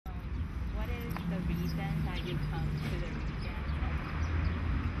why you come to the region.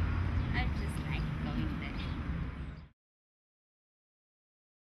 I just like going there.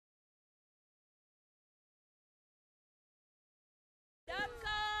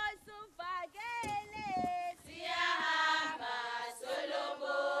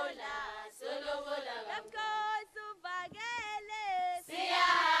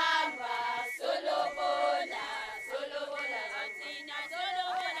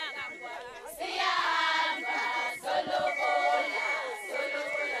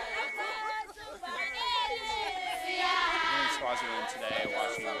 Swaziland today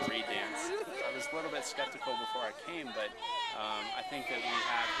watching the reed dance. I was a little bit skeptical before I came, but I think that we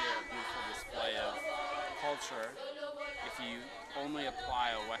have here a beautiful display of culture. If you only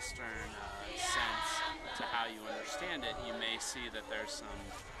apply a Western sense to how you understand it, you may see that there's some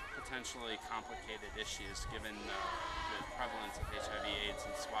potentially complicated issues given the prevalence of HIV/AIDS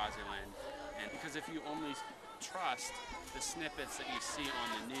in Swaziland. And because if you only trust the snippets that you see on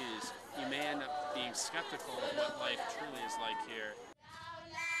the news, you may end up being skeptical of what life truly is like here.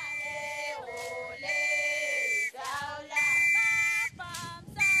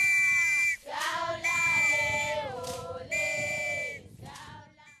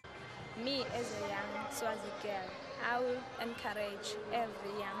 Me as a young Swazi girl, I will encourage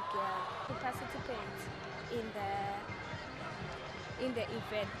every young girl to participate in the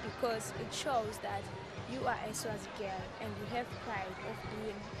event because it shows that you are a Swazi girl and you have pride of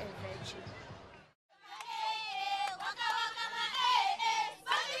being a virgin.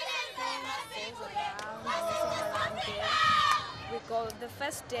 We go the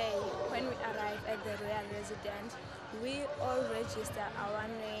first day when we arrive at the royal residence, we all register our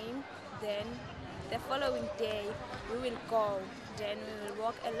name. Then the following day we will go. Then we will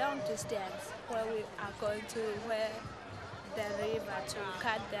walk a long distance where we are going to the river to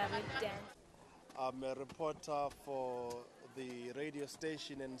cut the reed dance. I'm a reporter for the radio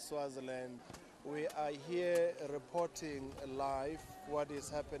station in Swaziland. We are here reporting live what is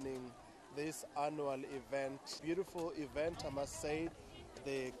happening this annual event. Beautiful event, I must say.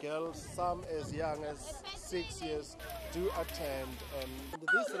 The girls, some as young as 6 years, do attend. And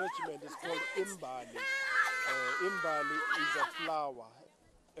this regiment is called Imbali. Imbali is a flower.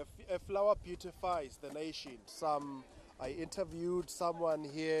 A flower beautifies the nation. I interviewed someone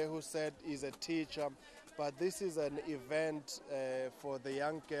here who said he's a teacher, but this is an event for the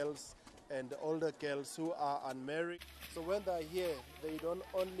young girls and the older girls who are unmarried. So when they're here, they don't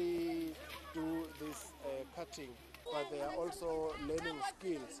only do this cutting, but they are also learning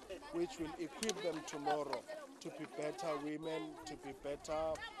skills which will equip them tomorrow to be better women, to be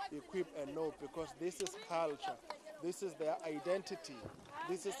better equipped and know, because this is culture, this is their identity,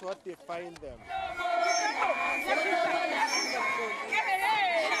 this is what defines them.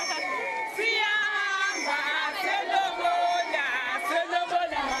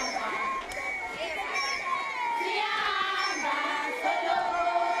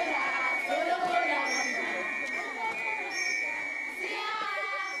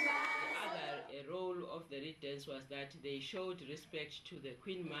 The reed dance was that they showed respect to the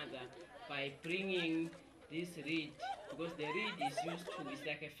Queen Mother by bringing this reed, because the reed is used to, it's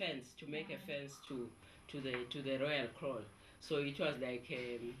like a fence, to make a fence to the royal crown. So it was like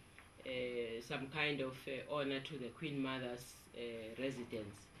some kind of honor to the Queen Mother's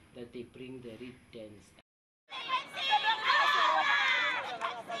residence that they bring the reed dance.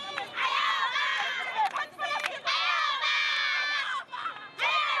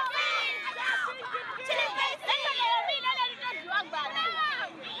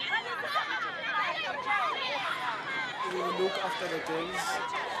 We look after the girls.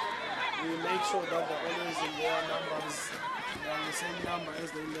 We make sure that they're always in their numbers. They're in the same number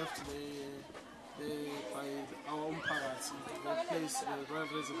as they left by our own parents, the place, the royal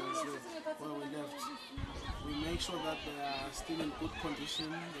residence where we left. We make sure that they are still in good condition,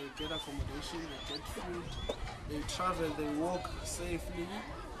 they get accommodation, they get food, they travel, they walk safely,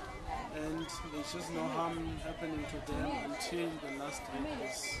 and there's just no harm happening to them until the last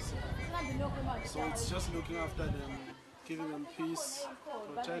week. So it's just looking after them, giving them peace,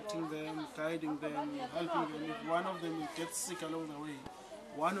 protecting them, guiding them, helping them. If one of them gets sick along the way,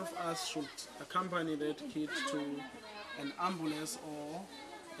 one of us should accompany that kid to an ambulance or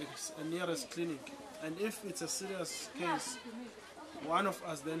a nearest clinic. And if it's a serious case, one of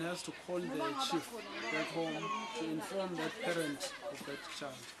us then has to call the chief back home to inform that parent of that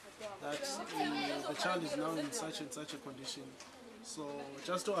child that the child is now in such and such a condition. So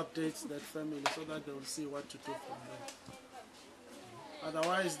just to update that family so that they will see what to do from there.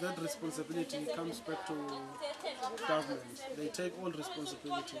 Otherwise, that responsibility comes back to government. They take all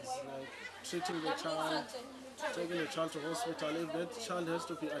responsibilities, like treating the child, taking the child to hospital. If that child has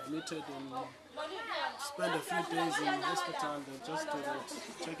to be admitted and spend a few days in hospital, they just do that.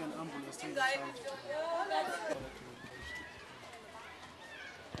 Take an ambulance, take the child to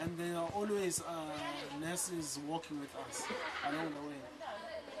and there are always nurses working with us along the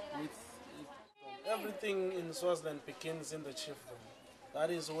way. Everything in Swaziland begins in the chiefdom. That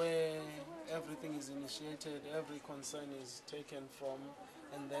is where everything is initiated, every concern is taken from,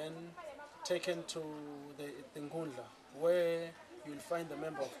 and then taken to the Ngundla, where you'll find the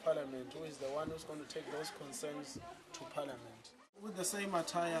member of parliament who is the one who's going to take those concerns to parliament. With the same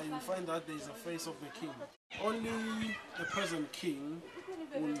attire, you'll find that there is a face of the king. Only the present king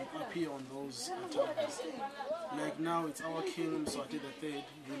will appear on those attires. Like now, it's our king, Mswati III.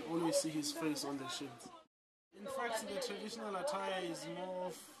 You'll always see his face on the shields. In fact, the traditional attire is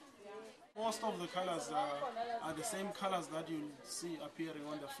most of the colors are the same colors that you'll see appearing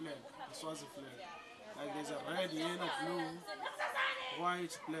on the flag, the Swazi flag. Like there's a red, yellow, blue,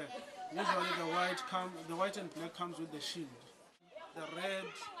 white, black. Usually the white and black comes with the shield. The red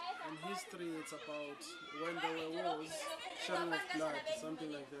in history, it's about when there were wars, shedding of blood,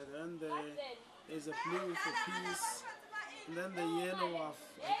 something like that. And there's a blue for peace. And then the yellow,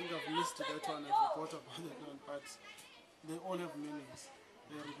 I think I've missed that one, I forgot about that one, but they all have meanings.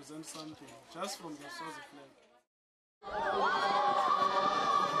 They represent something, just from the Swazi flag.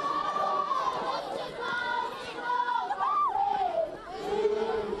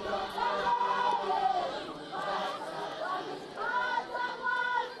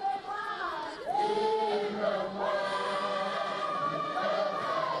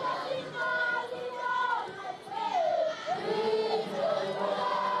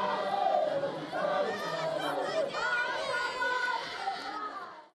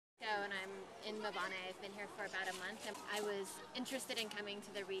 I've been here for about a month, and I was interested in coming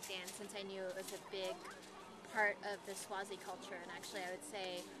to the reed dance since I knew it was a big part of the Swazi culture. And actually, I would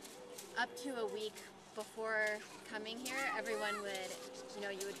say up to a week before coming here, everyone would,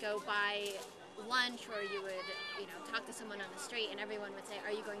 you would go buy lunch, or you would, talk to someone on the street, and everyone would say,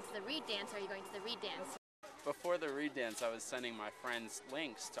 "Are you going to the reed dance? Are you going to the reed dance?" Before the reed dance, I was sending my friends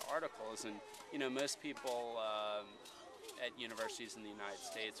links to articles, and most people at universities in the United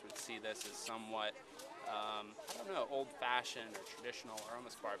States would see this as somewhat, old-fashioned or traditional or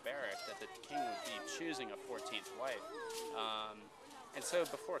almost barbaric, that the king would be choosing a 14th wife. And so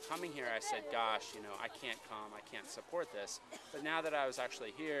before coming here, I said, gosh, I can't come, I can't support this. But now that I was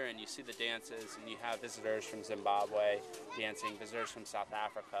actually here, and you see the dances, and you have visitors from Zimbabwe dancing, visitors from South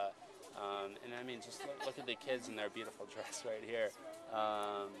Africa, and I mean, just look at the kids in their beautiful dress right here.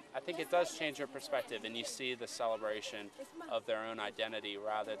 I think it does change your perspective, and you see the celebration of their own identity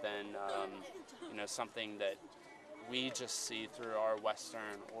rather than, something that we just see through our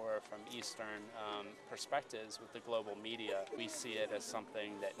Western or from Eastern perspectives with the global media. We see it as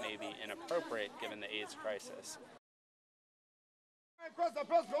something that may be inappropriate given the AIDS crisis.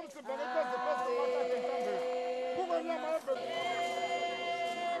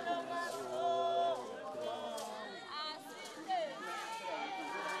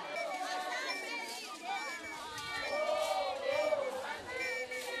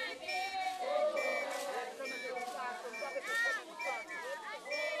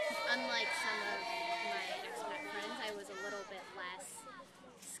 Unlike some of my expat friends, I was a little bit less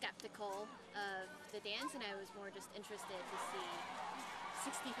skeptical of the dance, and I was more just interested to see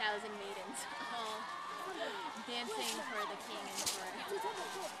 60,000 maidens all dancing for the king and for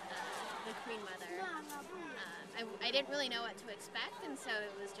the Queen Mother. I didn't really know what to expect, and so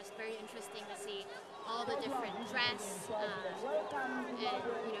it was just very interesting to see all the different dress and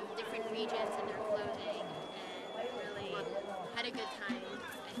different regions and their clothing, and really had a good time.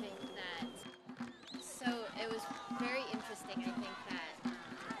 I think that it was very interesting. I think that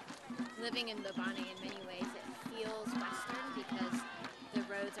living in Lubani, in many ways, it feels Western because the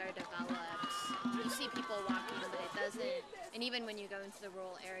roads are developed. You see people walking, but it doesn't. And even when you go into the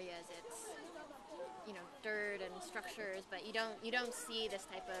rural areas, it's dirt and structures, but you don't see this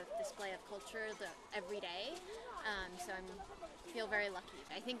type of display of culture every day. So I feel very lucky.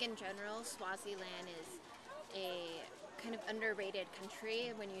 I think in general, Swaziland is a kind of underrated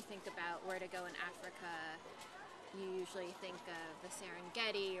country. When you think about where to go in Africa, you usually think of the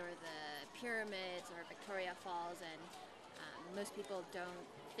Serengeti or the pyramids or Victoria Falls, and most people don't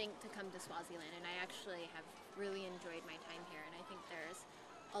think to come to Swaziland, and I actually have really enjoyed my time here, and I think there's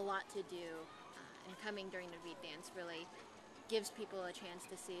a lot to do, and coming during the reed dance really gives people a chance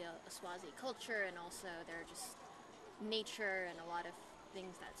to see a Swazi culture, and also their just nature and a lot of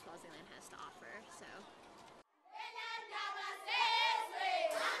things that Swaziland has to offer. So.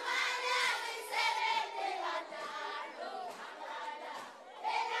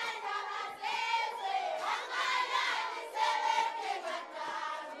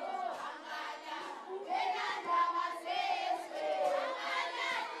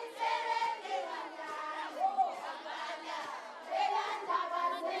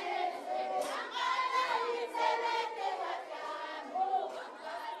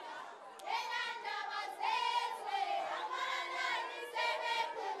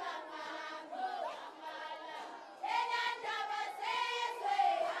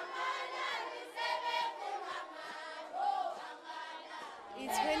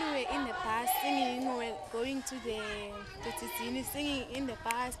 It's when we were in the bus singing, we were going to the Tizini singing in the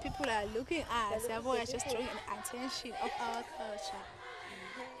bus, people are looking at us, we are just drawing attention of our culture.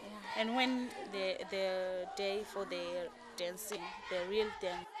 Yeah. And when the day for the dancing, the real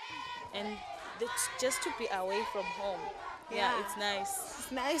dance, and just to be away from home. Yeah, it's nice.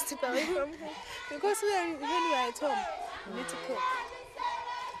 It's nice to be away from home because when we are at home, we need to cook,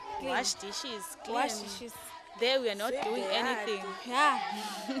 clean, Wash dishes, clean. wash dishes. There we are not doing anything. Yeah.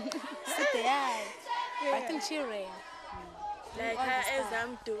 Sit there, bathing children. Like as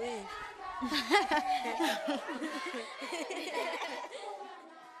I'm doing.